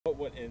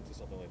to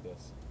something like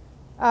this?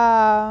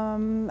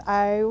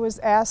 I was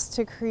asked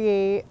to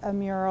create a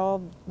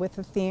mural with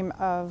the theme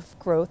of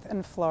growth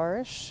and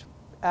flourish,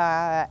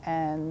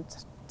 and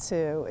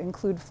to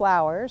include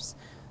flowers.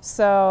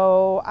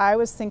 So I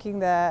was thinking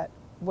that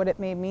what it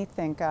made me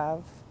think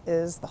of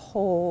is the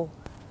whole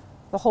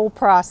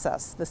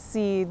process: the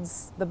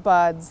seeds, the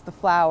buds, the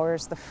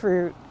flowers, the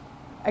fruit,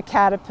 a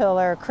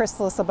caterpillar,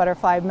 chrysalis, a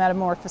butterfly,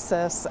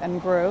 metamorphosis,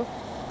 and growth.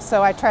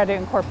 So I try to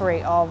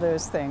incorporate all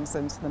those things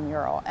into the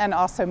mural and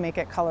also make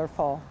it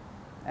colorful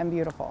and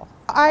beautiful.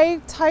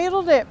 I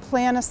titled it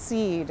Plant a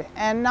Seed,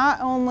 and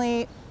not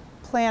only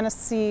plant a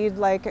seed,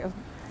 like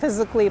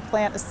physically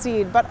plant a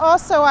seed, but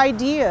also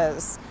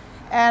ideas.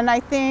 And I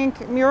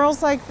think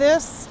murals like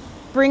this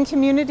bring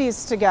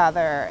communities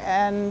together,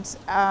 and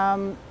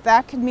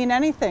that could mean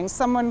anything.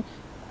 Someone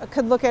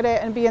could look at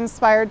it and be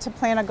inspired to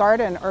plant a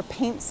garden or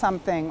paint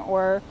something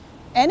or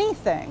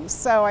anything.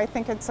 So I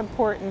think it's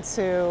important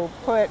to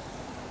put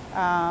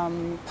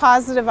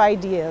positive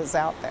ideas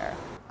out there.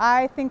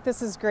 I think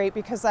this is great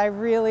because I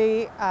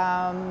really,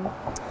 I'm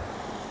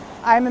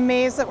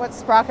amazed at what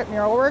Sprocket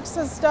Mural Works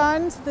has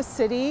done to the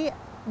city,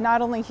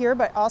 not only here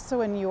but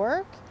also in New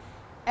York.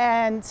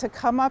 And to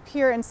come up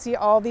here and see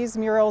all these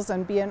murals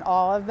and be in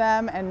all of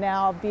them and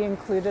now be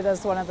included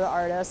as one of the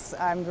artists,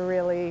 it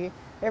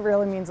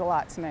really means a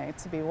lot to me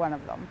to be one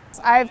of them.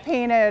 I've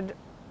painted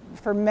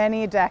for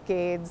many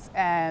decades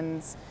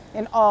and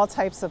in all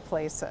types of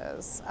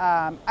places.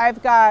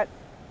 I've got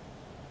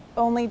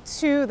only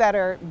 2 that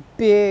are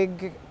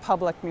big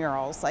public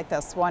murals, like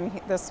this one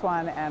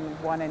and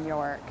one in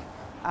York.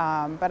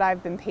 But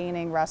I've been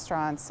painting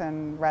restaurants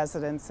and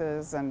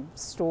residences and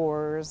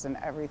stores and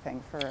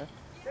everything for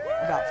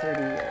about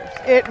 30 years.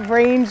 It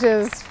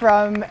ranges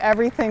from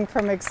everything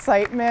from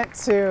excitement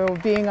to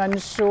being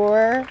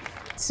unsure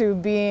to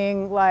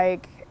being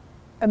like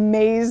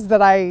amazed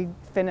that I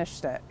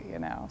finished it, you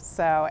know.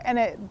 So, and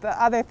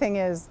the other thing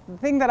is, the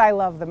thing that I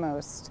love the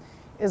most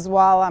is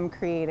while I'm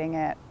creating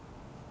it,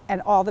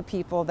 and all the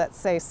people that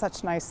say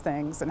such nice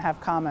things and have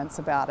comments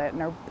about it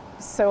and are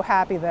so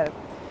happy that,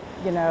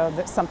 you know,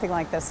 that something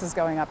like this is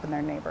going up in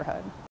their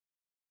neighborhood.